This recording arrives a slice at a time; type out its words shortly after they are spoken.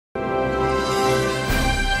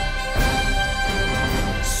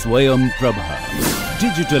Swayam Prabha.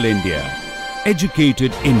 Digital India.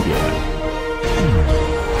 Educated India.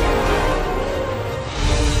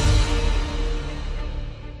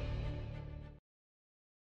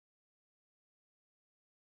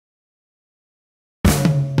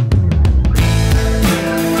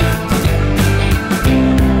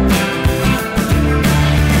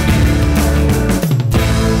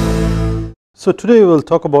 So today we will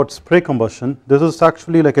talk about spray combustion. This is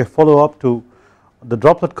actually like a follow up to the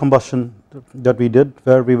droplet combustion that we did,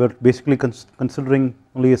 where we were basically considering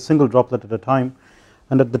only a single droplet at a time,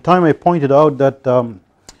 and at the time I pointed out that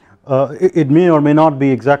it may or may not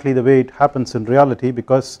be exactly the way it happens in reality,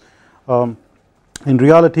 because in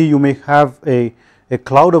reality you may have a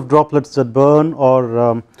cloud of droplets that burn,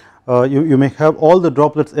 or you may have all the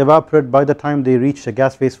droplets evaporate by the time they reach a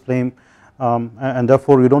gas phase flame, and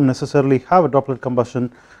therefore you do not necessarily have a droplet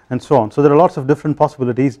combustion and so on. So there are lots of different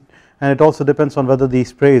possibilities, and it also depends on whether the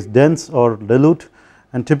spray is dense or dilute,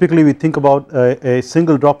 and typically we think about a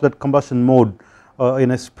single droplet combustion mode in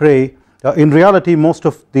a spray. In reality most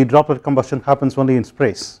of the droplet combustion happens only in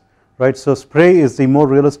sprays, right. So spray is the more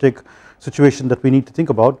realistic situation that we need to think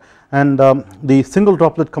about, and the single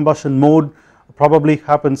droplet combustion mode probably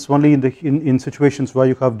happens only in situations where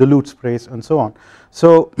you have dilute sprays and so on.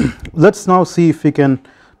 So let us now see if we can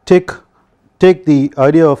take the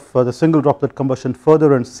idea of the single droplet combustion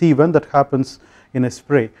further and see when that happens in a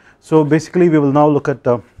spray. So basically we will now look at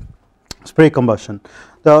spray combustion.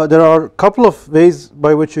 There are a couple of ways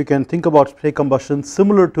by which you can think about spray combustion,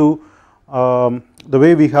 similar to the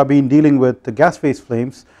way we have been dealing with the gas phase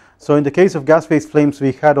flames. So in the case of gas phase flames,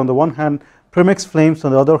 we had on the one hand premix flames,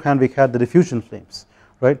 on the other hand we had the diffusion flames,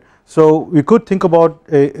 right. So we could think about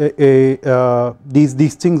these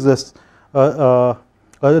things as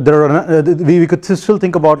we could still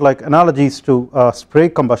think about like analogies to spray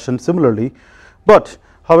combustion similarly, but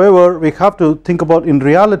however we have to think about, in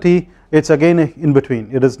reality it is again in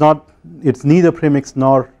between. It is not, it is neither premix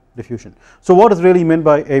nor diffusion. So what is really meant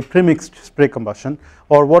by a premixed spray combustion,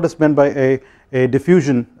 or what is meant by a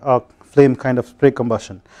diffusion flame kind of spray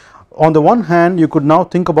combustion? On the one hand you could now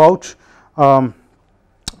think about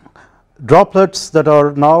droplets that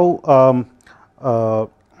are now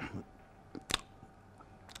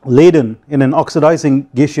laden in an oxidizing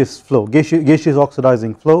gaseous flow, gaseous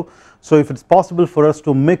oxidizing flow. So if it is possible for us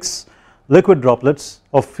to mix liquid droplets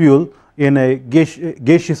of fuel in a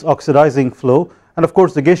gaseous oxidizing flow, and of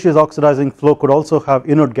course the gaseous oxidizing flow could also have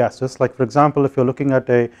inert gases, like for example if you are looking at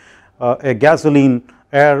a gasoline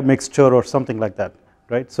air mixture or something like that,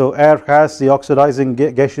 right. So air has the oxidizing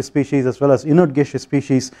gaseous species as well as inert gaseous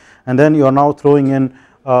species, and then you are now throwing in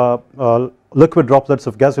liquid droplets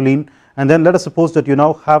of gasoline, and then let us suppose that you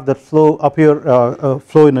now have that flow up here,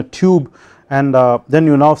 flow in a tube, and then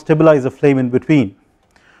you now stabilize the flame in between.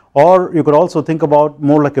 Or you could also think about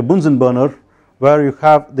more like a Bunsen burner, where you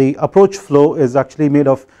have the approach flow is actually made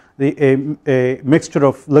of a mixture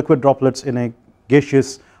of liquid droplets in a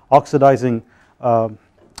gaseous oxidizing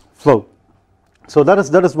flow. So that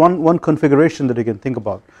is one configuration that you can think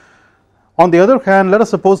about. On the other hand, let us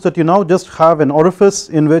suppose that you now just have an orifice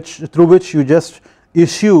in which, through which you just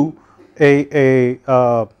issue a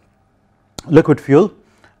liquid fuel,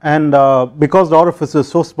 and because the orifice is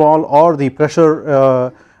so small, or the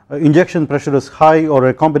pressure injection pressure is high, or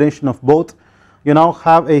a combination of both, you now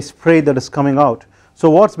have a spray that is coming out. So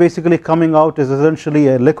what is basically coming out is essentially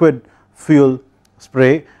a liquid fuel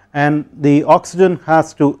spray, and the oxygen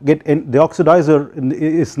has to get in, the oxidizer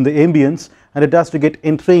is in the ambience, and it has to get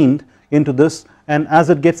entrained into this, and as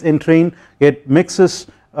it gets entrained it mixes,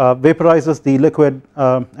 vaporizes the liquid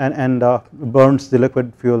and burns the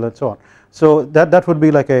liquid fuel and so on. So that would be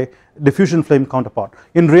like a diffusion flame counterpart.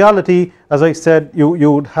 In reality, as I said,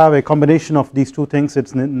 you would have a combination of these two things. It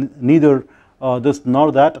is neither this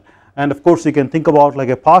nor that, and of course you can think about like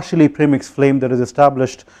a partially premixed flame that is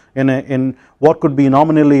established in what could be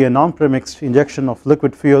nominally a non-premixed injection of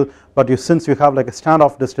liquid fuel, but since you have like a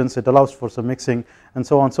standoff distance, it allows for some mixing and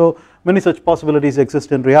so on. So many such possibilities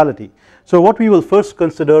exist in reality. So what we will first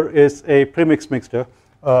consider is a premixed mixture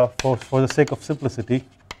for the sake of simplicity.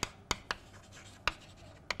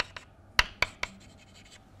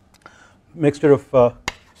 Mixture of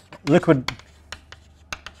liquid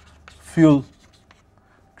fuel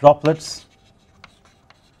droplets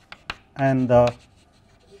and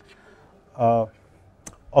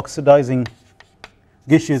oxidizing,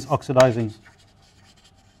 gaseous oxidizing,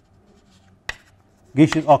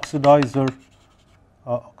 gaseous oxidizer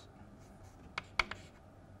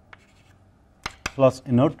plus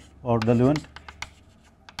inert or diluent,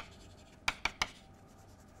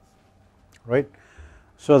 right.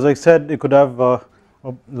 So as I said, you could have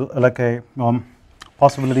like a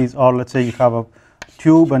possibilities are, let's say you have a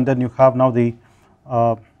tube and then you have now the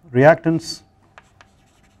reactants,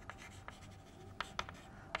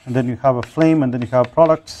 and then you have a flame, and then you have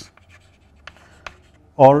products.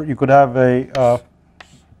 Or you could have a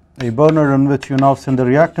burner in which you now send the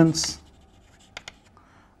reactants,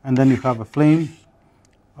 and then you have a flame,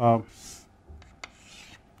 and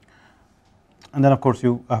then of course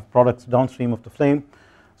you have products downstream of the flame.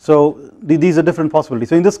 So these are different possibilities.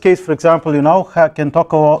 So in this case, for example, you now can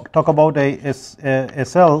talk about a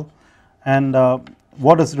cell, and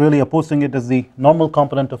what is really opposing it is the normal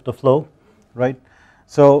component of the flow, right?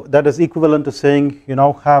 So that is equivalent to saying you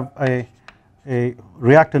now have a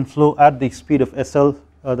reactant flow at the speed of SL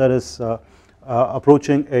that is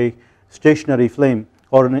approaching a stationary flame,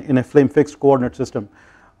 or in a flame fixed coordinate system.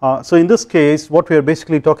 So in this case, what we are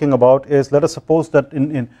basically talking about is, let us suppose that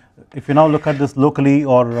if you now look at this locally,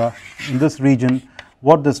 or in this region,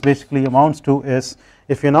 what this basically amounts to is,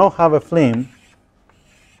 if you now have a flame,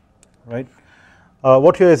 right,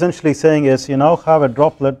 what you are essentially saying is you now have a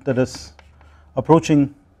droplet that is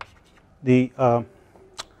approaching the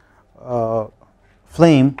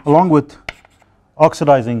flame along with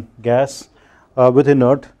oxidizing gas with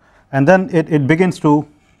inert, and then it begins to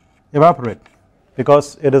evaporate,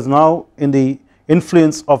 because it is now in the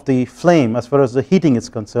influence of the flame as far as the heating is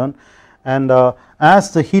concerned. And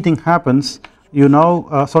as the heating happens, you now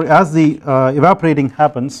as the evaporating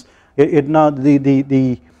happens, it now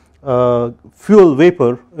the fuel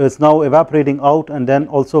vapor is now evaporating out and then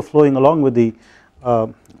also flowing along with the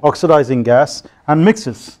oxidizing gas and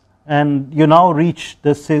mixes, and you now reach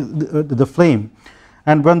the flame.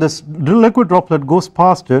 And when this liquid droplet goes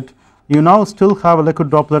past it, you now still have a liquid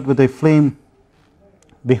droplet with a flame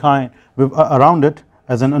around it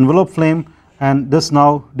as an envelope flame, and this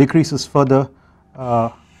now decreases further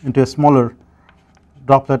into a smaller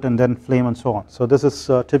droplet and then flame and so on. So this is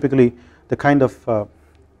typically the kind of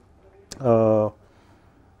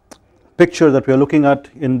picture that we are looking at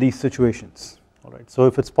in these situations. Alright, so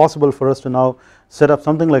if it's possible for us to now set up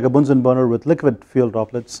something like a Bunsen burner with liquid fuel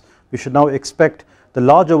droplets, we should now expect the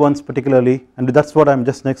larger ones particularly, and that's what I'm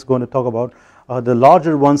just next going to talk about. The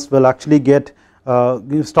larger ones will actually get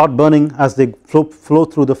start burning as they flow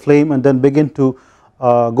through the flame, and then begin to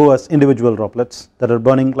go as individual droplets that are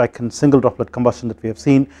burning like in single droplet combustion that we have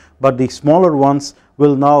seen. But the smaller ones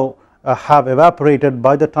will now have evaporated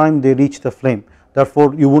by the time they reach the flame,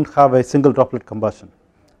 therefore you won't have a single droplet combustion,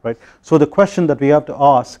 right. So the question that we have to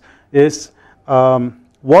ask is,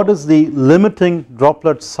 what is the limiting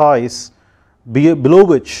droplet size below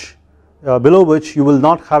which you will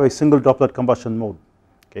not have a single droplet combustion mode.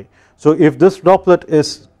 Okay. So if this droplet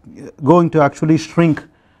is going to actually shrink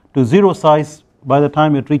to 0 size by the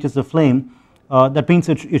time it reaches the flame, that means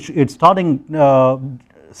its starting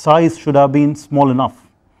size should have been small enough.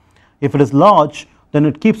 If it is large, then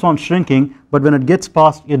it keeps on shrinking, but when it gets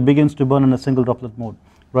past, it begins to burn in a single droplet mode,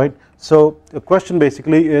 right. So the question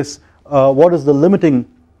basically is, what is the limiting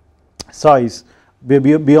size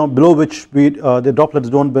below which the droplets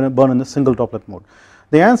don't burn in a single droplet mode?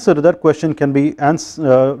 The answer to that question can be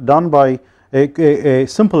done by a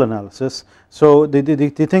simple analysis. So the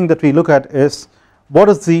thing that we look at is, what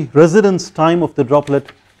is the residence time of the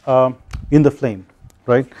droplet in the flame,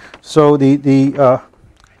 right. So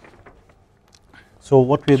so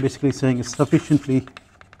what we are basically saying is sufficiently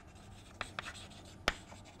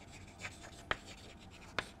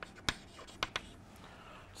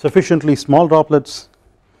small droplets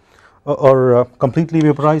are completely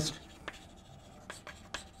vaporized,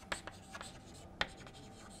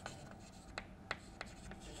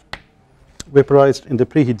 in the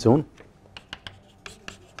preheat zone.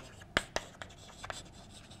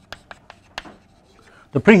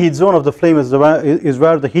 The preheat zone of the flame is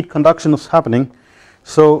where the heat conduction is happening.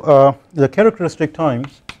 So the characteristic time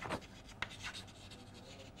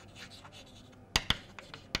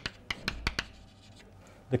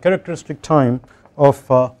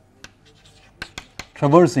of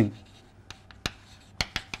traversing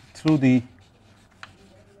through the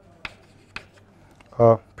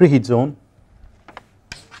preheat zone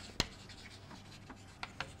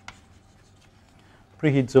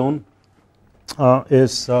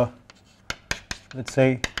is let's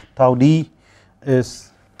say tau d is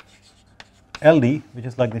LD, which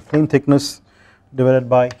is like the flame thickness divided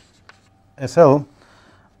by SL,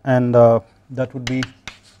 and that would be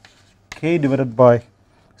K divided by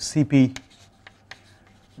Cp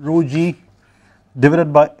rho g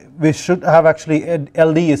divided by, we should have actually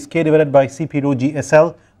LD is K divided by Cp rho g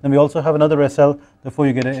SL, then we also have another SL, therefore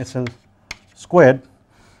you get a SL squared,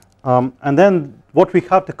 and then what we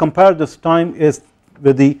have to compare this time is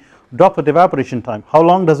with the droplet evaporation time. How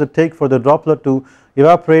long does it take for the droplet to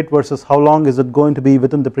evaporate versus how long is it going to be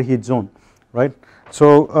within the preheat zone, right.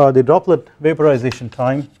 So the droplet vaporization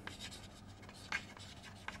time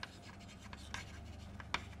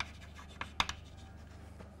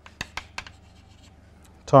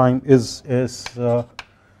is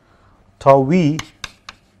tau v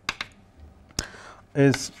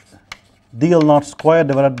is dl naught square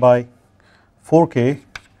divided by 4k.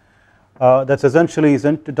 That's essentially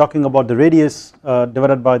talking about the radius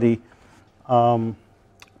divided by the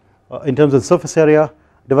in terms of the surface area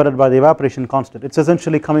divided by the evaporation constant. It's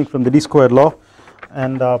essentially coming from the d squared law,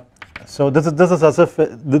 and so this is as if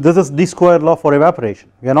this is d squared law for evaporation.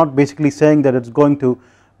 We are not basically saying that it's going to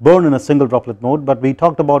burn in a single droplet mode, but we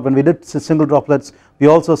talked about when we did single droplets, we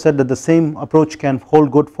also said that the same approach can hold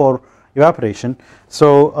good for evaporation.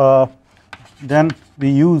 So then we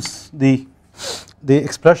use the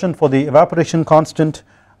expression for the evaporation constant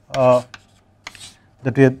that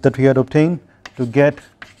we had obtained to get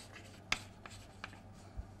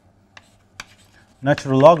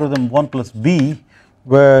natural logarithm 1 plus b,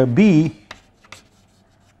 where b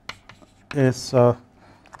is in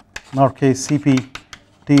our case Cp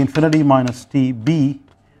T infinity minus Tb,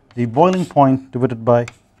 the boiling point divided by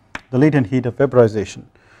the latent heat of vaporization.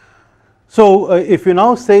 So if you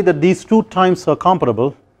now say that these two times are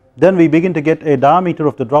comparable, then we begin to get a diameter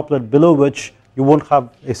of the droplet below which you won't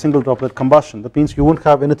have a single droplet combustion. That means you won't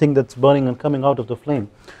have anything that's burning and coming out of the flame,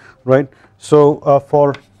 right. So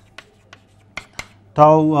for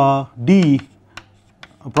tau d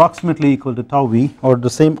approximately equal to tau v, or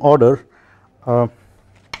the same order,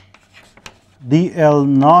 dl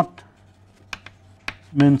naught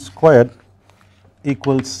min squared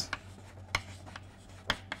equals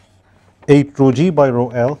 8 rho g by rho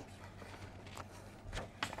l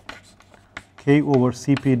k over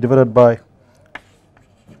Cp divided by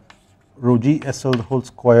rho g SL the whole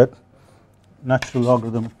squared natural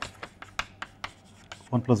logarithm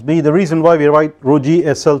 1 plus b. The reason why we write rho g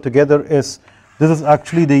SL together is this is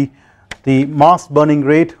actually the mass burning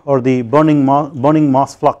rate or the burning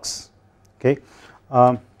mass flux, okay.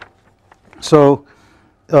 So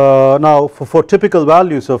now for typical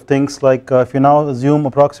values of things like if you now assume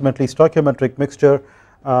approximately stoichiometric mixture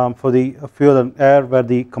for the fuel and air where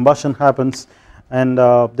the combustion happens, and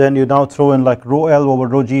then you now throw in like rho L over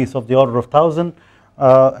rho G is of the order of 1000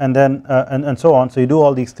 and then and so on. So you do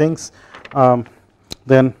all these things,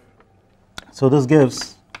 then so this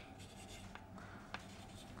gives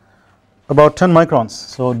about 10 microns.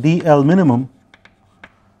 So dl minimum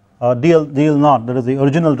dl naught, that is the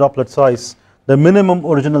original droplet size, the minimum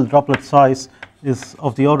original droplet size is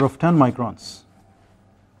of the order of 10 microns,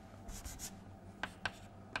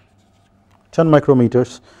 10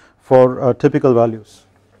 micrometers for typical values.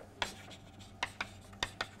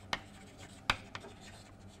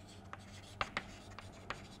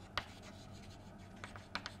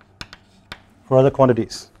 For other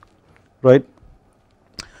quantities, right.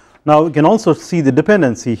 Now we can also see the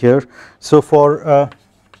dependency here. So for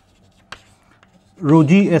rho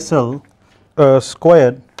g SL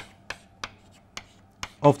squared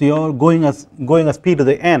of the order going as p to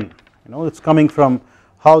the n, you know, it's coming from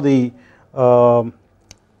how the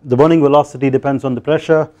burning velocity depends on the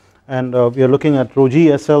pressure, and we are looking at rho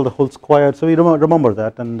g SL the whole squared. So we remember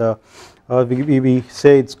that, and we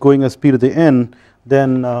say it's going as p to the n,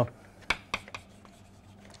 then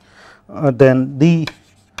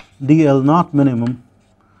dl naught minimum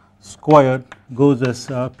squared goes as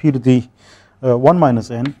p to the 1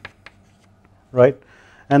 minus n, right.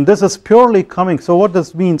 And this is purely coming, so what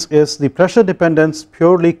this means is the pressure dependence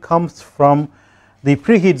purely comes from the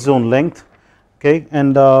preheat zone length, okay,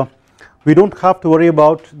 and we don't have to worry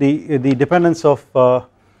about the dependence of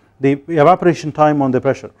the evaporation time on the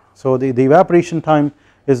pressure. So the evaporation time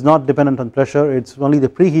is not dependent on pressure, it's only the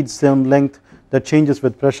preheat zone length that changes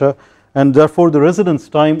with pressure, and therefore the residence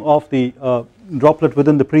time of the droplet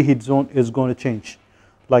within the preheat zone is going to change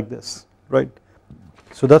like this, right.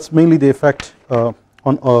 So that's mainly the effect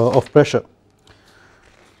of pressure.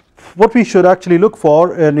 What we should actually look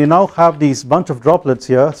for, and we now have these bunch of droplets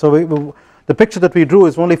here, so the picture that we drew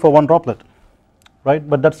is only for one droplet, right,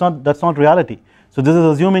 but that's not reality. So this is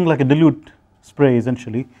assuming like a dilute spray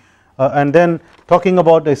essentially, and then talking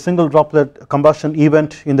about a single droplet combustion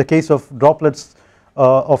event in the case of droplets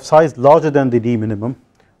of size larger than the d minimum,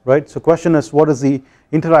 right. So question is what is the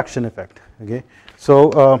interaction effect, okay.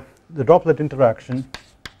 So the droplet interaction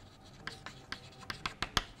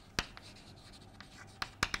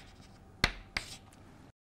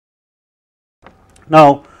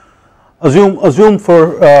now assume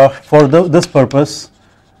for this purpose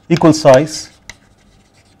equal size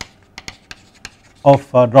of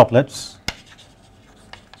droplets,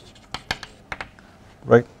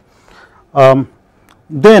 right.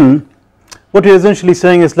 Then what we are essentially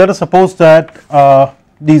saying is, let us suppose that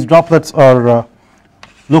these droplets are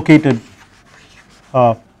located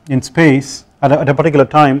in space at a particular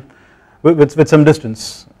time with some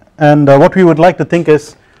distance, and what we would like to think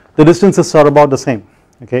is the distances are about the same,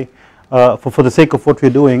 okay, for the sake of what we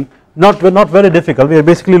are doing, not very difficult. We are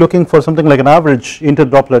basically looking for something like an average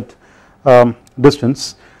interdroplet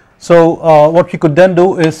distance. So what we could then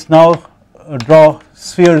do is now draw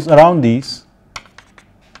spheres around these,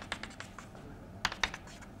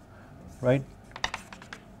 right,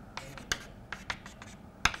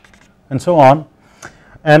 and so on.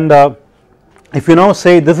 And if you now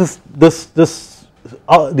say this is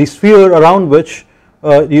the sphere around which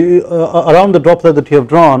around the droplet that you have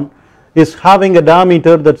drawn is having a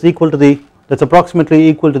diameter that's approximately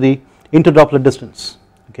equal to the interdroplet distance,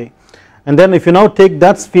 okay. And then if you now take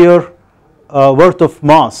that sphere worth of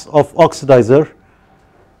mass of oxidizer,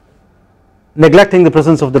 neglecting the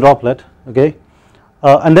presence of the droplet, okay,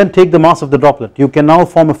 and then take the mass of the droplet, you can now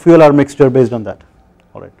form a fuel air mixture based on that,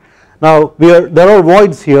 alright. Now there are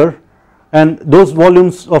voids here, and those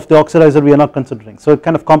volumes of the oxidizer we are not considering, so it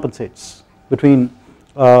kind of compensates between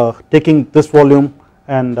taking this volume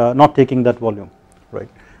and not taking that volume, right.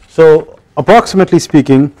 So approximately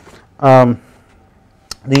speaking, the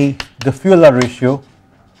fuel air ratio,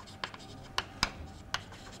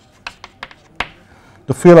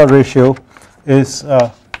 is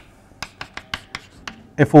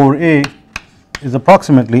F over A is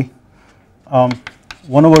approximately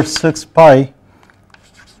 1 over 6 pi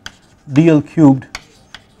dl cubed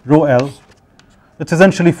rho L. It's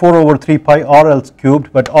essentially 4 over 3 pi RL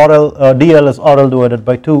cubed, but dl is RL divided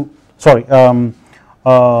by 2, sorry, RL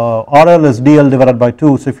is dl divided by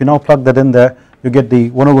 2. So if you now plug that in there, you get the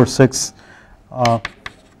 1 over 6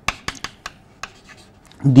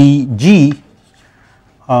 dg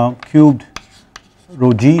cubed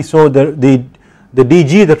rho g. So the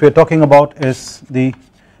dg that we are talking about is the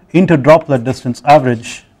interdroplet distance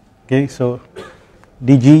average, okay. So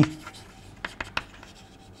dg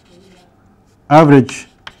average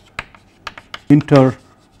interdroplet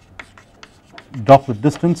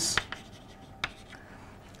distance,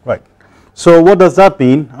 right. So what does that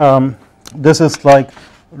mean? This is like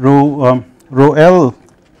rho L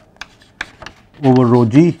over rho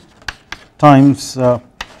g times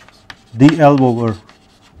dl over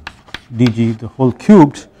dg the whole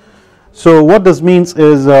cubed. So what this means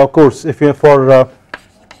is, of course, if you are for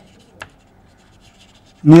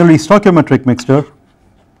nearly stoichiometric mixture,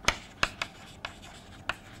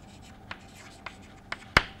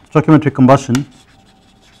 stoichiometric combustion,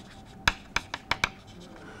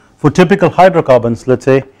 for typical hydrocarbons, let us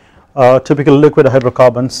say typical liquid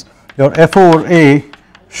hydrocarbons, your F over A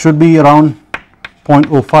should be around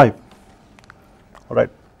 0.05, alright.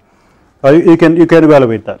 You can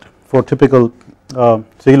evaluate that for typical, so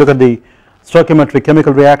you look at the stoichiometric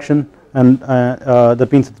chemical reaction, and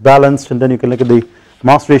that means it's balanced, and then you can look at the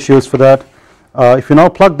mass ratios for that. If you now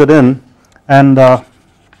plug that in, and rho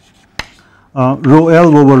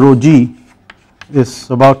L over rho G is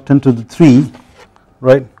about 10 to the 3,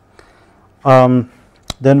 right,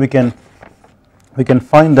 then we can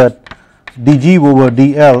find that dg over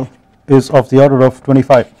dl is of the order of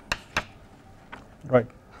 25, right.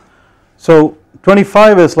 So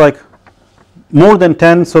 25 is like more than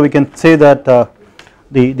 10, so we can say that the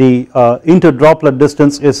interdroplet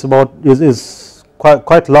distance is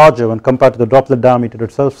quite larger when compared to the droplet diameter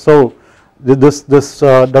itself. So this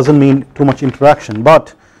doesn't mean too much interaction.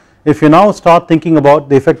 But if you now start thinking about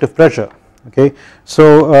the effective pressure, okay,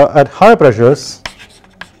 so at higher pressures,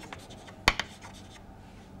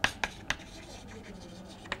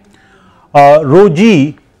 rho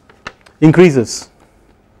g increases,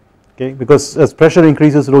 okay, because as pressure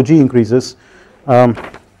increases, rho g increases.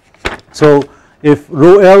 So if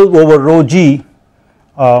rho L over rho g,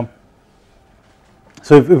 so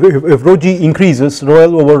if rho g increases, rho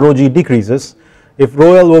L over rho g decreases. If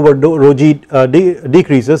rho L over rho g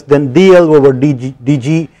decreases, then dl over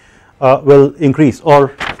dg will increase,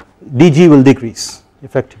 or dg will decrease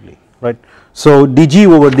effectively, right. So dg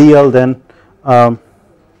over dl then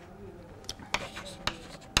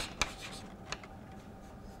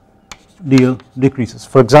dl decreases.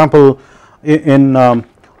 For example, in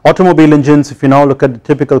automobile engines, if you now look at the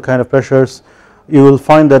typical kind of pressures, you will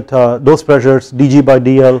find that those pressures dg by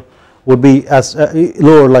dl would be as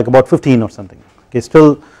lower, like about 15 or something, okay,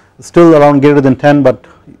 still around greater than 10, but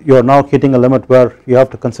you are now hitting a limit where you have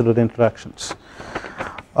to consider the interactions.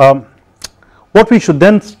 What we should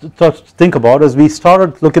then start to think about is, we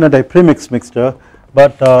started looking at a premix mixture,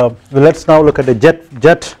 but let's now look at a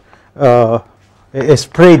a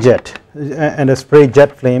spray jet and a spray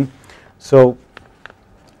jet flame. So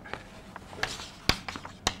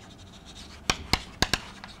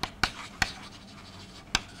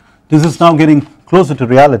this is now getting closer to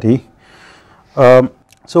reality.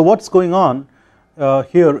 So what's going on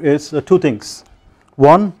here is two things.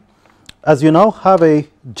 One, as you now have a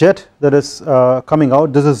jet that is coming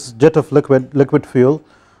out, this is jet of liquid fuel,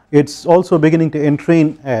 it's also beginning to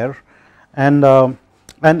entrain air, and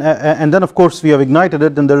then of course we have ignited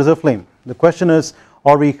it, and there is a flame. The question is,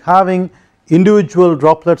 are we having individual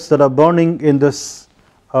droplets that are burning in this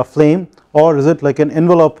flame, or is it like an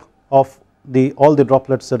envelope of all the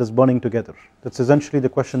droplets that is burning together? That's essentially the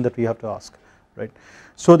question that we have to ask, right?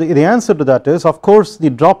 So the answer to that is, of course the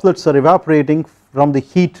droplets are evaporating from the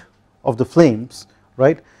heat of the flames,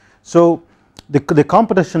 right? So the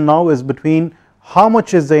competition now is between how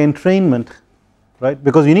much is the entrainment, right,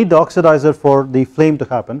 because you need the oxidizer for the flame to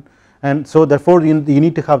happen, and so therefore you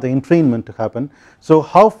need to have the entrainment to happen. So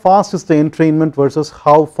how fast is the entrainment versus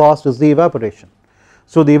how fast is the evaporation?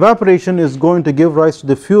 So the evaporation is going to give rise to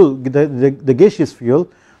the fuel, the gaseous fuel.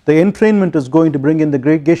 The entrainment is going to bring in the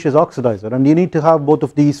gaseous oxidizer, and you need to have both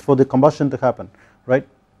of these for the combustion to happen, right?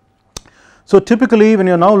 So typically when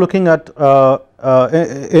you are now looking at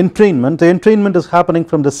entrainment, the entrainment is happening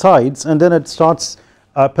from the sides, and then it starts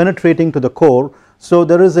penetrating to the core. So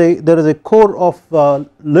there is a core of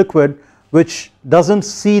liquid which doesn't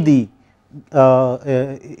see the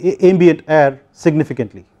ambient air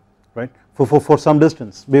significantly, right, for some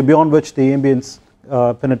distance beyond which the ambience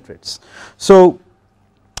penetrates. So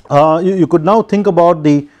you could now think about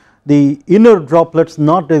the inner droplets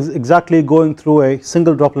not exactly going through a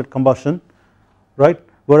single droplet combustion, right,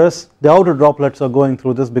 whereas the outer droplets are going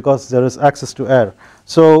through this because there is access to air.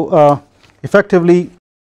 So effectively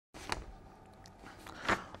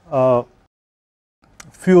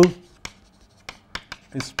fuel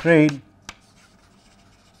is sprayed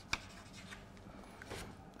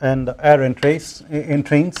and the air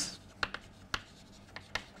entrains,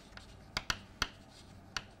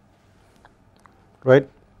 right.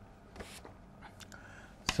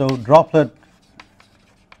 So droplet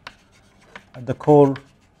at the core,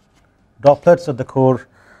 droplets at the core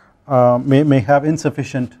may have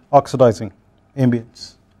insufficient oxidizing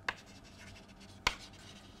ambience.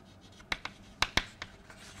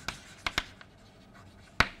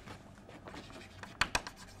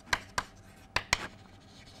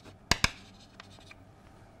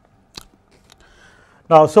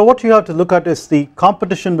 Now, so what you have to look at is the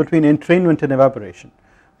competition between entrainment and evaporation,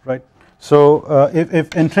 right. So if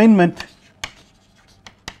entrainment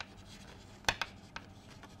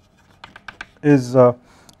is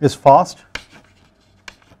fast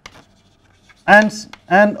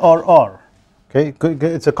and or, okay,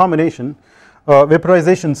 it's a combination,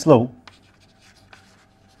 vaporization slow,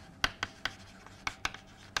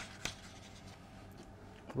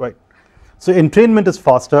 right. So entrainment is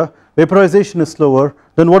faster, vaporization is slower,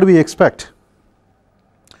 then what do we expect?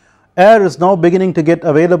 Air is now beginning to get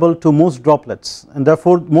available to most droplets, and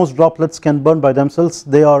therefore most droplets can burn by themselves.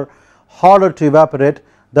 They are harder to evaporate,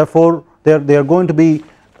 therefore they are going to be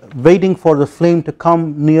waiting for the flame to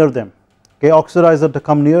come near them, okay, oxidizer to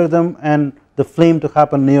come near them and the flame to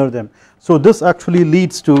happen near them. So this actually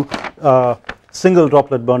leads to single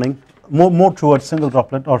droplet burning, more towards single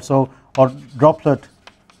droplet or droplet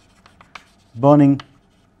burning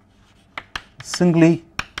singly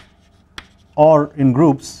or in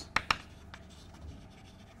groups,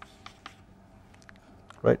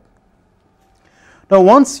 right. Now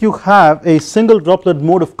once you have a single droplet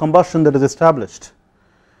mode of combustion that is established,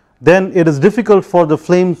 then it is difficult for the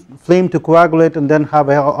flame to coagulate and then have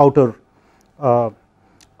a outer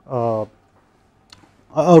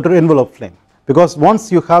envelope flame, because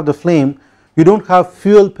once you have the flame you don't have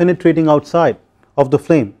fuel penetrating outside of the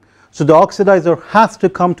flame. So the oxidizer has to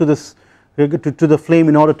come to this to the flame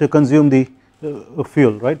in order to consume the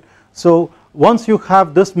fuel, right. So once you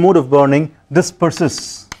have this mode of burning, this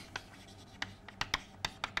persists.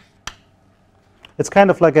 It's kind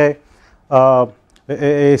of like a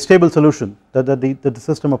stable solution that the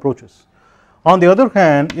system approaches. On the other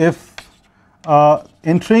hand, if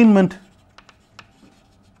entrainment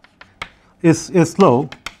is slow,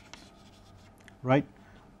 right,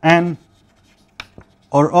 and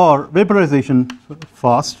or vaporization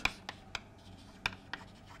fast,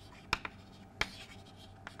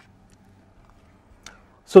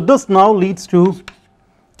 so this now leads to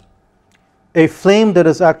a flame that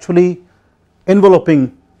is actually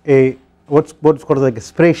enveloping a what's called like a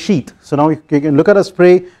spray sheet. So now you can look at a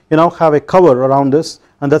spray, you now have a cover around this,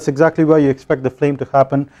 and that is exactly where you expect the flame to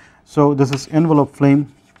happen. So this is envelope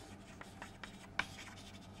flame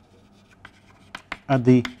at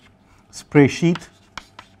the spray sheet.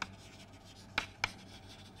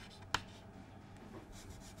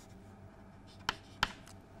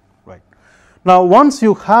 Right. Now once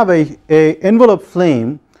you have a envelope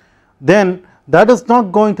flame, then that is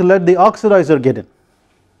not going to let the oxidizer get in.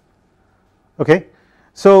 Okay,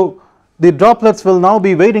 so the droplets will now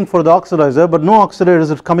be waiting for the oxidizer, but no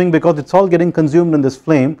oxidizer is coming because it is all getting consumed in this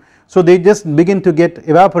flame. So they just begin to get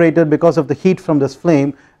evaporated because of the heat from this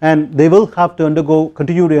flame, and they will have to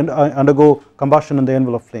continue to undergo combustion in the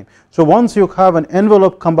envelope flame. So once you have an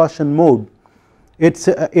envelope combustion mode, it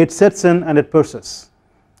sets in and it persists.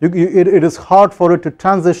 It is hard for it to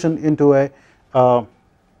transition into a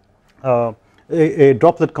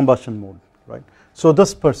droplet combustion mode, right. So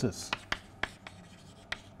this persists.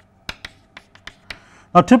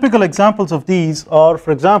 Now typical examples of these are,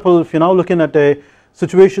 for example, if you are now looking at a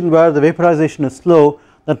situation where the vaporization is slow,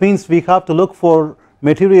 that means we have to look for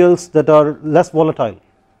materials that are less volatile.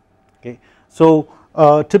 Okay, so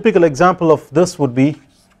a typical example of this would be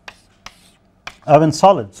in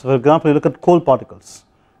solids. So for example, you look at coal particles.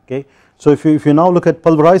 Okay, so if you now look at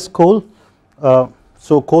pulverized coal,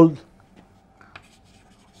 so coal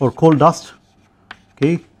or coal dust.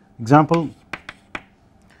 Okay, example,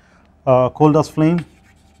 coal dust flame.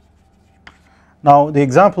 Now the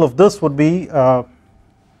example of this would be the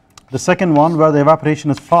second one, where the evaporation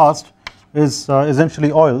is fast, is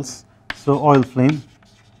essentially oils. So oil flame,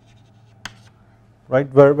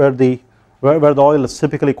 right, where the oil is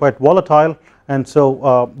typically quite volatile, and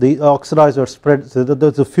so the oxidizer spreads,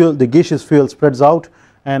 the gaseous fuel spreads out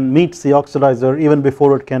and meets the oxidizer even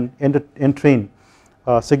before it can entrain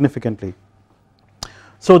significantly.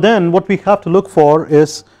 So then what we have to look for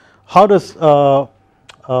is how does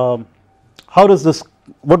this,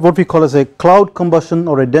 what we call as a cloud combustion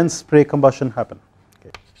or a dense spray combustion happen.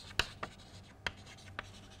 Okay.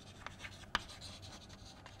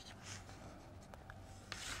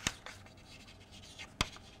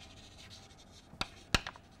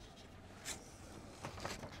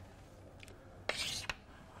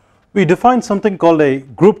 We define something called a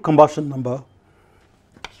group combustion number.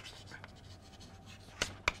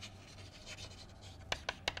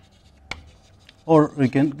 Or you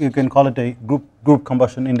can call it a group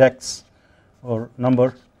combustion index or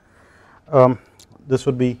number. This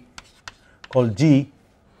would be called G,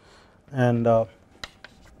 and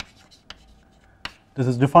this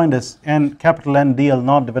is defined as N, capital N dl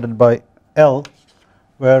naught divided by L,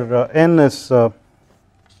 where N is the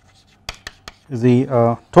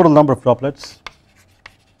total number of droplets,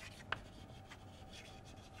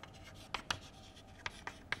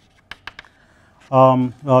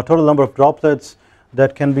 total number of droplets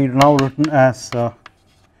that can be now written as I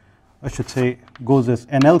should say goes as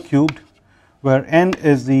NL cubed, where N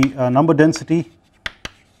is the number density,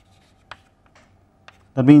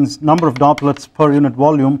 that means number of droplets per unit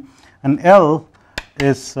volume, and L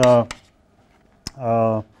is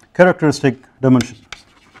characteristic dimension.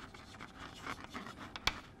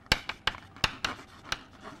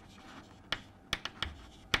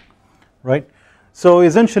 Right. So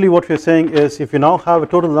essentially what we are saying is, if you now have a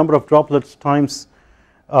total number of droplets times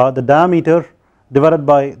the diameter divided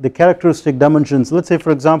by the characteristic dimensions. Let us say,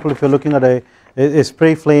 for example, if you are looking at a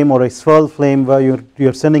spray flame or a swirl flame where you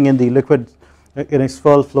are sending in the liquid in a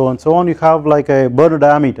swirl flow and so on, you have like a burner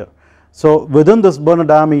diameter. So within this burner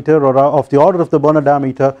diameter, or of the order of the burner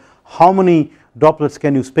diameter, how many droplets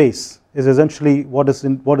can you space is essentially what is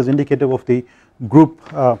indicative of the group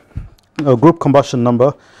combustion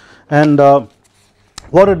number. And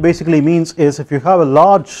what it basically means is, if you have a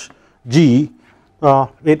large G,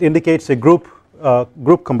 it indicates a group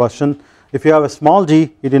combustion. If you have a small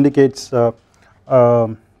g, it indicates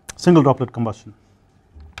single droplet combustion.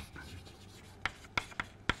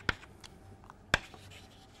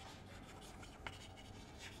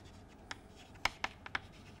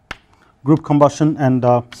 Group combustion, and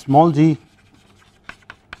small g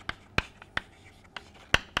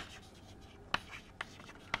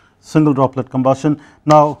single droplet combustion.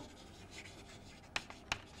 Now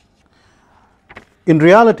in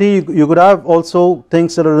reality you could have also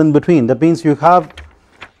things that are in between. That means you have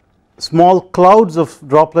small clouds of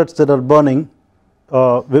droplets that are burning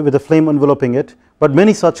with a flame enveloping it, but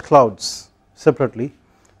many such clouds separately,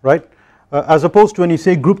 right, as opposed to when you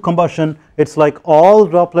say group combustion, it's like all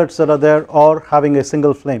droplets that are there are having a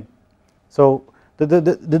single flame. So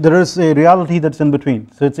there is a reality that's in between.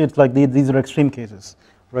 So it's like these are extreme cases,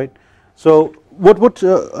 right. So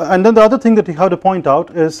and then the other thing that you have to point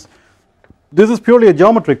out is, this is purely a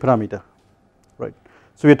geometric parameter, right.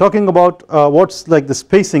 So we are talking about what's like the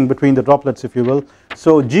spacing between the droplets, if you will.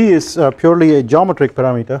 So g is purely a geometric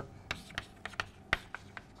parameter,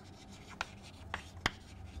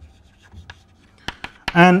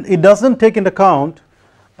 and it doesn't take into account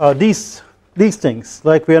these things.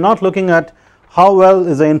 Like we are not looking at how well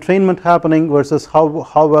is the entrainment happening versus how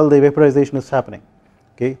well the vaporization is happening.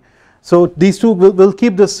 Okay, so these two we'll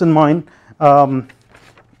keep this in mind.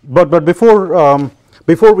 But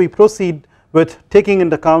before we proceed with taking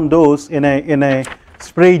into account those in a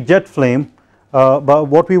spray jet flame, but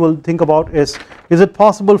what we will think about is it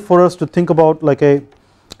possible for us to think about like a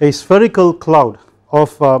spherical cloud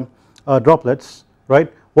of droplets,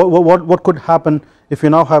 right? What could happen if you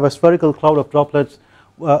now have a spherical cloud of droplets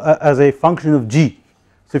as a function of g?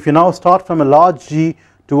 So if you now start from a large g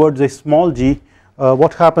towards a small g,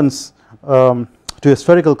 what happens to a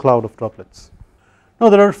spherical cloud of droplets? Now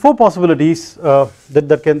there are 4 possibilities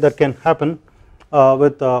that can happen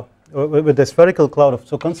with a spherical cloud of.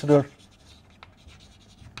 So consider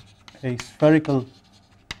a spherical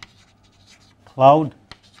cloud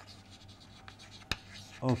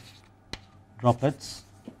of droplets,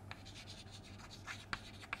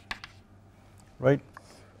 right?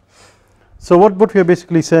 So what we are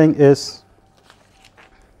basically saying is,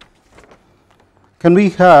 can we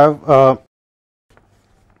have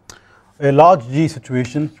a large G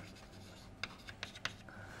situation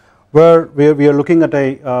where we are looking at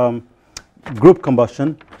a group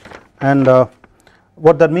combustion, and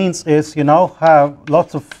what that means is you now have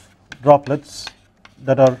lots of droplets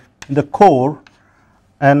that are in the core,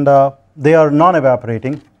 and they are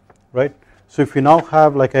non-evaporating, right? So if you now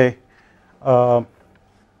have like a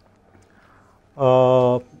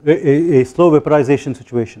slow vaporization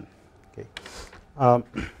situation, okay,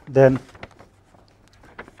 then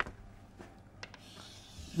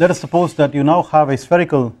let us suppose that you now have a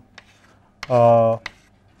spherical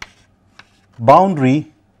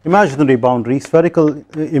boundary, imaginary boundary,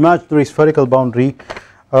 imaginary spherical boundary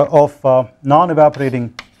of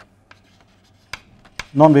non-evaporating,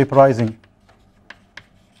 non-vaporizing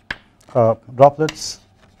droplets,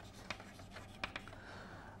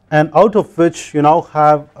 and out of which you now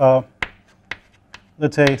have let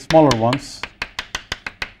us say smaller ones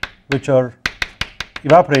which are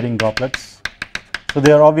evaporating droplets. So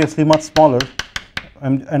they are obviously much smaller,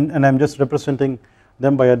 and I am just representing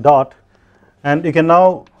them by a dot, and you can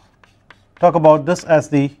now talk about this as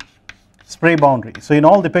the spray boundary. So in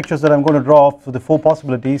all the pictures that I am going to draw for the 4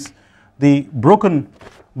 possibilities, the broken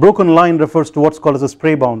line refers to what's called as a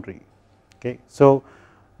spray boundary. Okay, so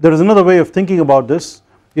there is another way of thinking about this.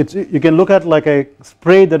 You can look at like a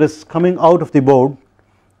spray that is coming out of the board,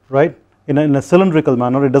 right, in a cylindrical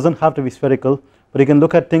manner. It doesn't have to be spherical, but you can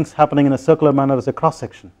look at things happening in a circular manner as a cross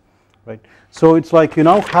section, right? So it's like you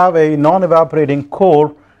now have a non-evaporating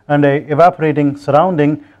core and a evaporating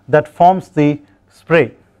surrounding that forms the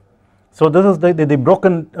spray. So this is the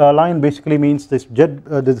broken line basically means this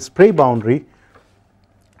the spray boundary.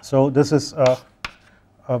 So this is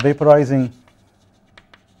vaporizing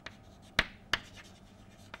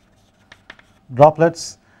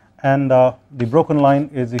droplets, and the broken line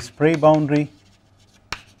is the spray boundary,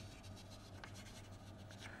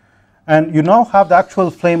 and you now have the actual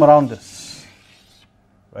flame around this,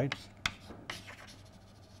 right?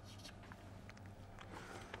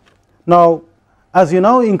 Now as you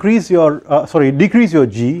now increase your decrease your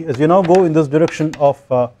G, as you now go in this direction of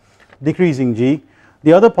decreasing G,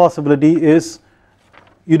 the other possibility is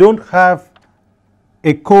you don't have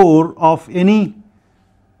a core of any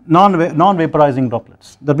non-vaporizing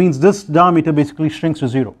droplets. That means this diameter basically shrinks to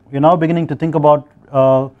 0. You are now beginning to think about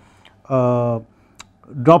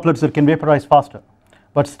droplets that can vaporize faster,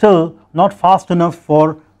 but still not fast enough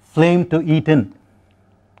for flame to eat in.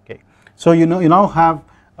 Okay, so you now have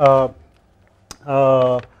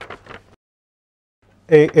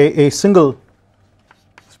a single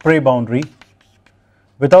spray boundary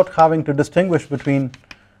without having to distinguish between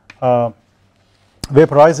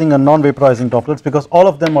vaporizing and non-vaporizing droplets, because all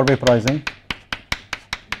of them are vaporizing.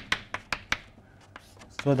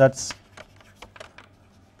 So that's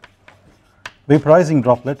vaporizing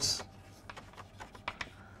droplets,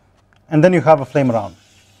 and then you have a flame around,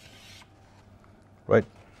 right?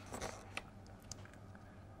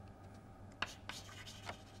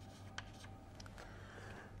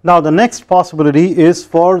 Now the next possibility is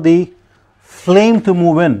for the flame to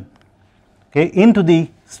move in, okay, into the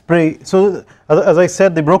spray. So as I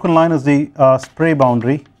said, the broken line is the spray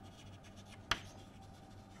boundary.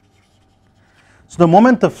 So the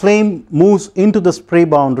moment the flame moves into the spray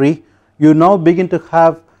boundary, you now begin to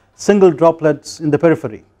have single droplets in the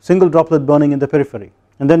periphery, single droplet burning in the periphery,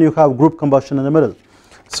 and then you have group combustion in the middle.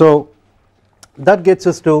 So that gets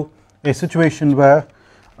us to a situation where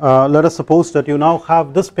let us suppose that you now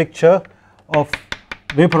have this picture of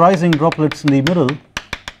vaporizing droplets in the middle,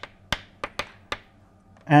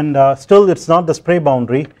 and still it is not the spray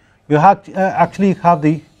boundary. You actually have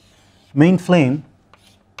the main flame.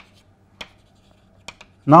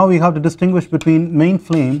 Now we have to distinguish between main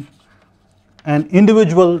flame and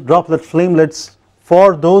individual droplet flamelets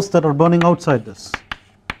for those that are burning outside this.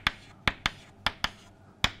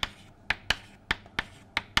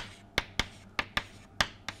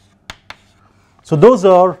 So those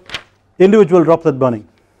are individual droplet burning,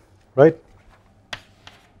 right.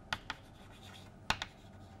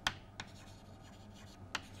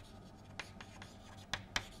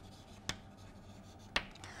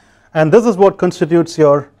 And this is what constitutes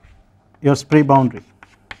your spray boundary.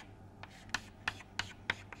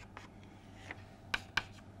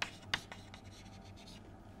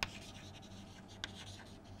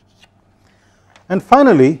 And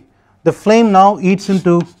finally the flame now eats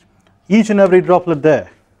into each and every droplet there.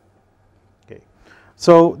 Okay.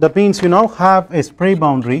 So that means you now have a spray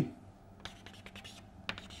boundary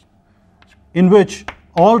in which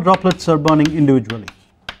all droplets are burning individually,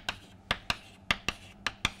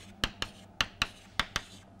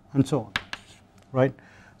 and so on, right.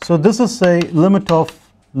 So this is a limit of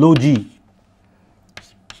low G,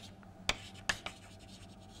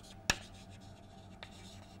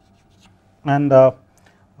 and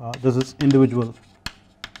this is individual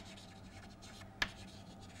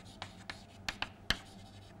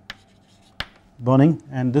burning,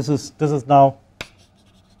 and this is now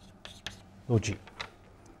low G,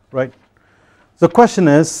 right. The question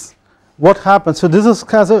is what happens. So this is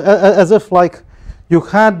as if like you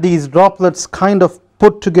had these droplets kind of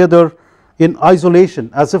put together in isolation,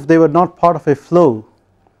 as if they were not part of a flow,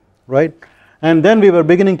 right, and then we were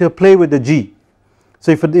beginning to play with the G.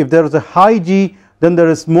 So if there is a high G, then there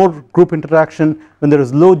is more group interaction. When there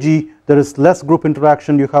is low G, there is less group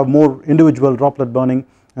interaction, you have more individual droplet burning,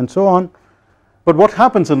 and so on. But what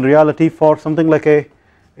happens in reality for something like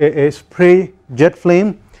a spray jet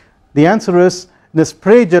flame? The answer is, in the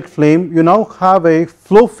spray jet flame you now have a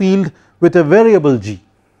flow field with a variable G.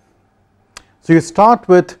 So you start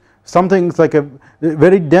with something like a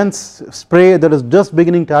very dense spray that is just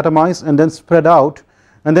beginning to atomize and then spread out,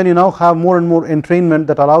 and then you now have more and more entrainment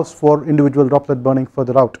that allows for individual droplet burning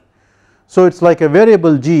further out. So it is like a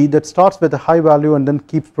variable G that starts with a high value and then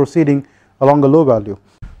keeps proceeding along a low value.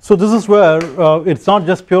 So this is where it is not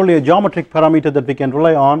just purely a geometric parameter that we can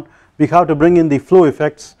rely on, we have to bring in the flow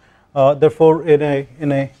effects. Therefore in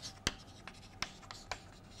a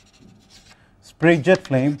spray jet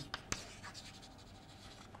flame,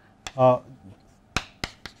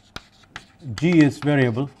 G is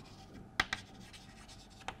variable,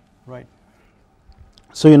 right.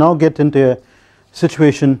 So you now get into a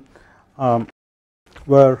situation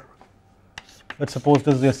where, let's suppose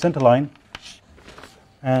this is the center line,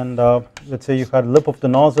 and let's say you had lip of the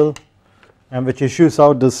nozzle and which issues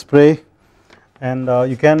out this spray, and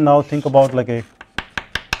you can now think about like a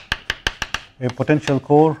potential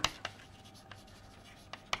core,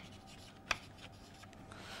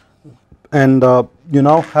 and you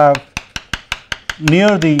now have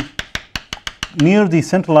near the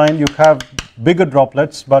center line you have bigger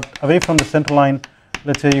droplets, but away from the center line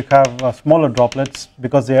let's say you have smaller droplets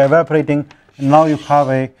because they are evaporating, and now you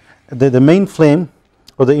have the main flame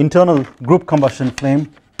or the internal group combustion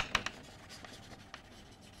flame,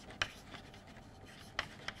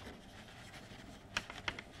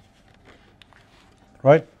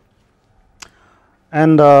 right,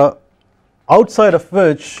 and outside of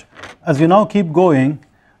which, as you now keep going,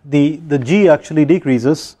 the G actually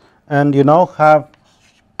decreases and you now have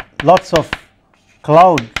lots of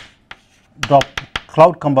cloud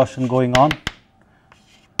combustion going on,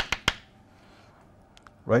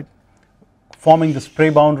 right, forming the spray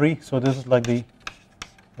boundary. So this is like the,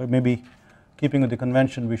 or maybe keeping with the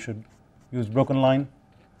convention we should use broken line.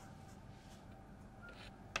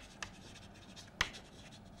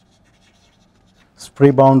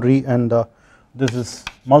 Spray boundary, and this is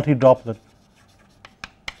multi-droplet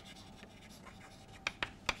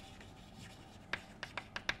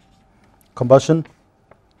combustion,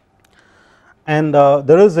 and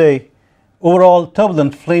there is a overall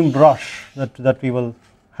turbulent flame brush that we will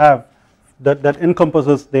have that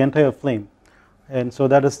encompasses the entire flame, and so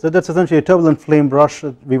that's essentially a turbulent flame brush.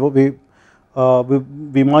 We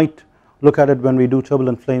might look at it when we do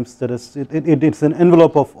turbulent flames. That is, it's an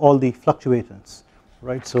envelope of all the fluctuators,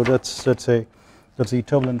 right. So that's the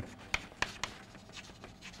turbulent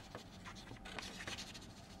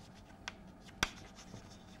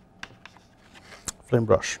flame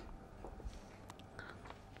brush.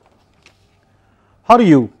 How do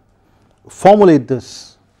you formulate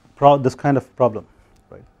this kind of problem,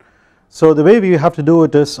 right? So the way we have to do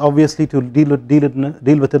it is obviously to deal with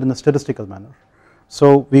it in a statistical manner.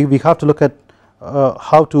 So we have to look at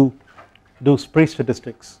how to do spray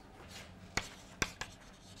statistics.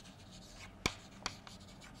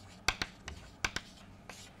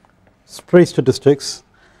 Spray statistics.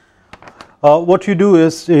 What you do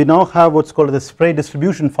is you now have what's called the spray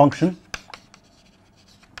distribution function.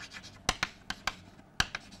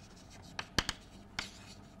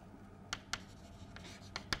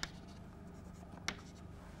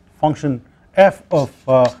 Function f of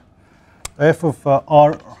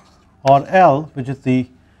r or L, which is the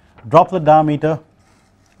droplet diameter,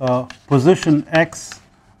 position x,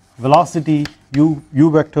 velocity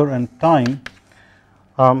u vector, and time,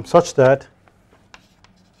 such that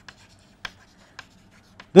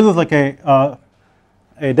this is like a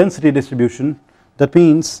density distribution. That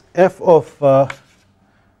means f of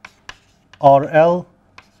RL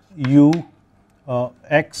u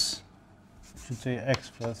x, should say x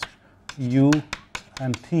first, u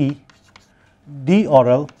and t,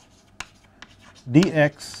 drl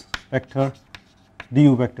dx vector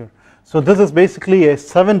du vector. So this is basically a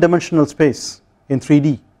 7-dimensional space in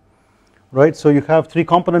 3D, right? So you have 3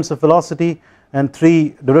 components of velocity and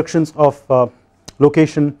 3 directions of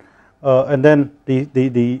location, and then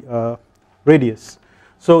the radius.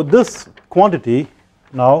 So this quantity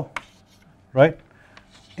now, right,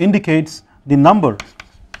 indicates the number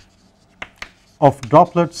of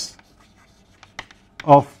droplets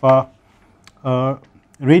of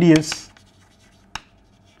radius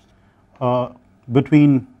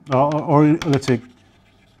between or let's say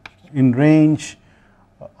in range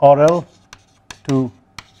RL to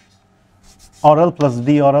RL plus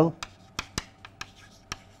DRL,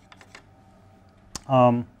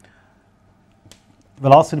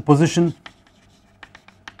 velocity position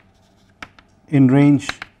in range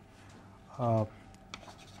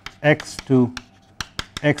x to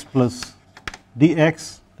x plus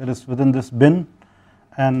dx, that is within this bin,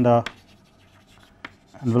 and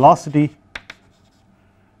velocity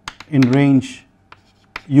in range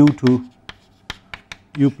u to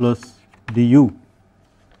u plus du,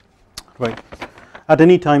 right, at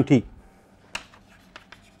any time t.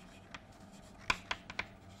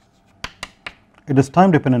 It is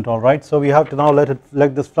time dependent, all right. So we have to now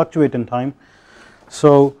let this fluctuate in time.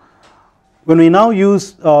 So when we now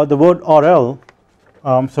use the word RL,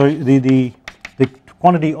 so the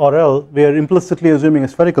quantity RL, we are implicitly assuming a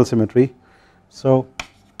spherical symmetry. So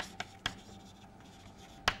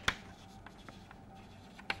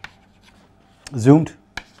zoomed.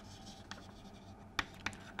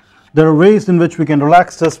 There are ways in which we can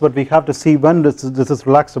relax this, but we have to see when this is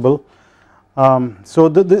relaxable. So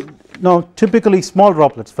now typically small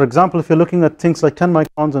droplets, for example, if you're looking at things like 10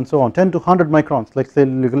 microns and so on, 10 to 100 microns, like say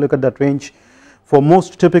look at that range, for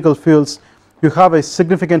most typical fuels you have a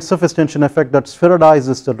significant surface tension effect that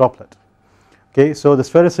spheroidizes the droplet. Okay, so the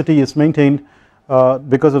sphericity is maintained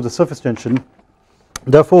because of the surface tension.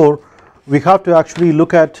 Therefore we have to actually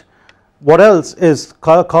look at what else is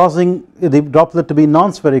causing the droplet to be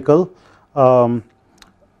non-spherical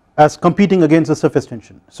as competing against the surface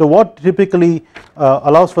tension. So what typically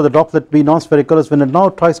allows for the droplet to be non-spherical is when it now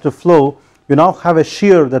tries to flow, you now have a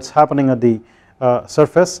shear that is happening at the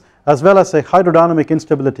surface, as well as a hydrodynamic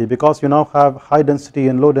instability, because you now have high density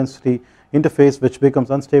and low density interface which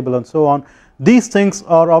becomes unstable and so on. These things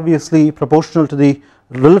are obviously proportional to the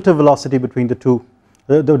relative velocity between the two,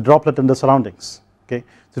 the droplet and the surroundings. Okay,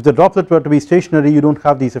 so if the droplet were to be stationary, you don't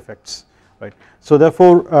have these effects, right? So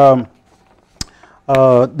therefore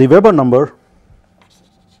the Weber number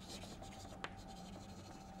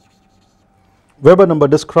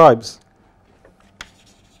describes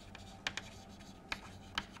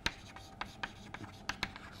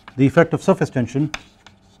the effect of surface tension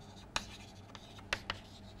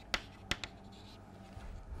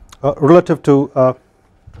relative to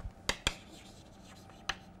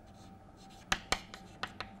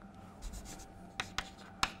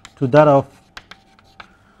that of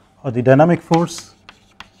the dynamic force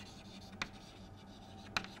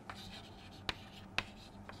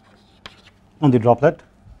on the droplet.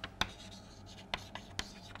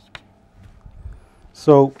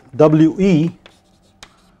 So WE,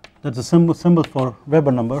 that's a symbol for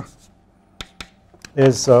Weber number,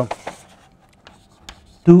 is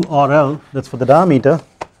 2RL, that's for the diameter,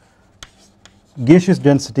 gaseous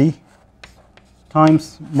density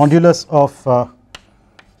times modulus of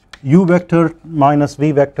u vector minus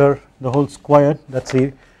v vector the whole squared, that's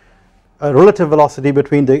the relative velocity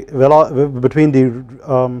between the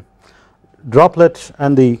droplet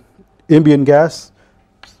and the ambient gas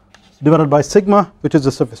divided by sigma, which is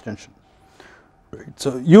the surface tension. Right.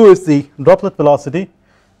 So u is the droplet velocity,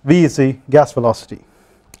 v is the gas velocity.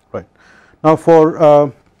 Right. Now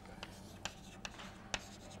for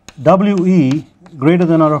we greater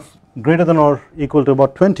than or equal to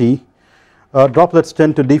about 20, droplets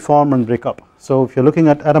tend to deform and break up. So if you are looking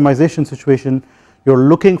at atomization situation, you are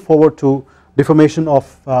looking forward to deformation of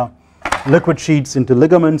liquid sheets into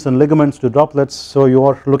ligaments and ligaments to droplets. So you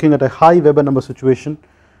are looking at a high Weber number situation,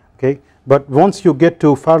 okay. But once you get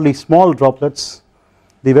to fairly small droplets,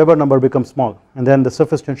 the Weber number becomes small and then the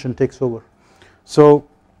surface tension takes over. So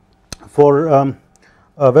for a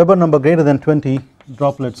Weber number greater than 20,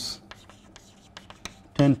 droplets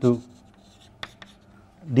tend to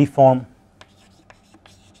deform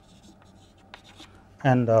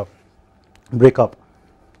and break up,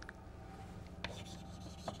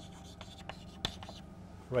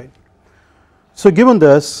 right. So given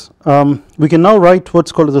this, we can now write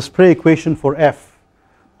what's called the spray equation for F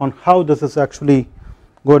on how this is actually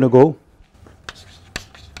going to go.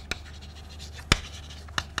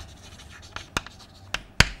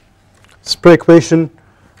 Spray equation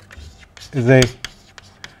is a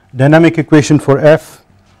dynamic equation for F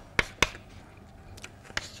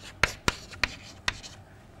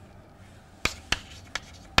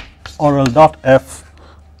RL dot F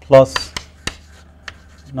plus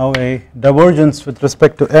now a divergence with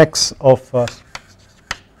respect to x of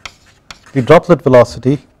the droplet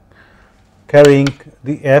velocity carrying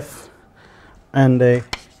the F and a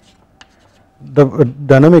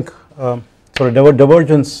dynamic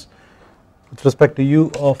divergence with respect to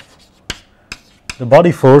u of the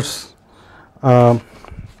body force all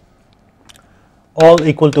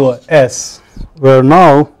equal to a S, where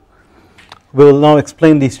now we will now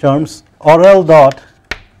explain these terms. RL dot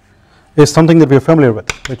is something that we are familiar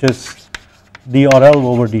with, which is dRL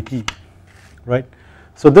over dt, right.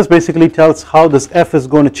 So this basically tells how this F is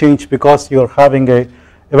going to change because you are having a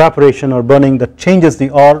evaporation or burning that changes the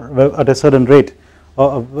R at a certain rate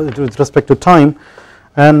with respect to time.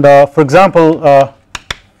 And for example,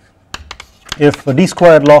 if d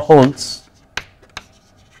squared law holds,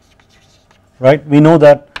 right, we know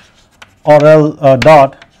that RL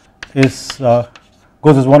dot is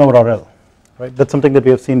goes as 1 over RL, right. That is something that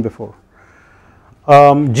we have seen before.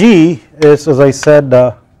 G is, as I said,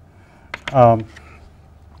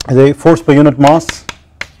 is a force per unit mass.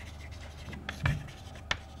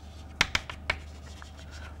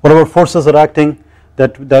 Whatever forces are acting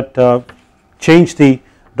that change the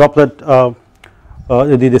droplet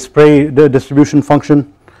the spray distribution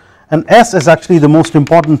function, and S is actually the most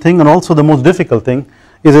important thing and also the most difficult thing,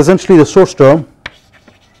 is essentially the source term.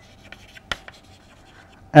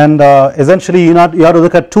 And essentially you have to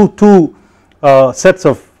look at two sets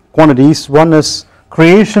of quantities. One is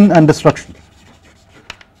creation and destruction.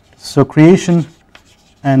 So creation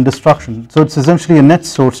and destruction, so it's essentially a net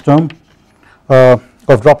source term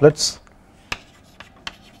of droplets,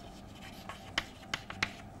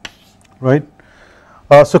 right.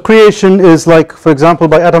 So creation is like, for example,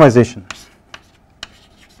 by atomization,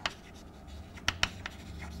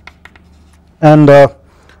 and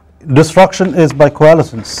destruction is by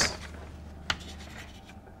coalescence,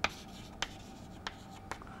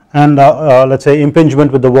 and let us say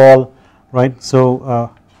impingement with the wall, right.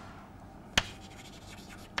 So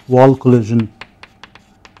wall collision,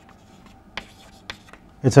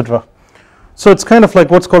 etc. So it's kind of like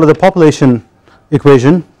what's called the population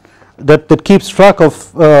equation that keeps track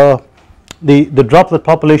of the droplet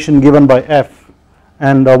population given by F,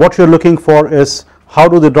 and what you're looking for is how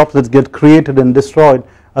do the droplets get created and destroyed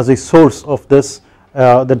as a source of this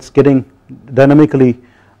that's getting dynamically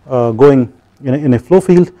going in a flow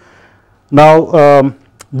field. Now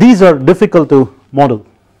these are difficult to model,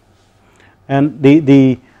 and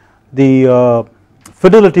the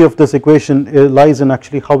fidelity of this equation lies in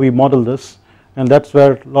actually how we model this, and that's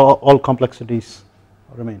where all complexities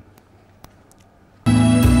remain.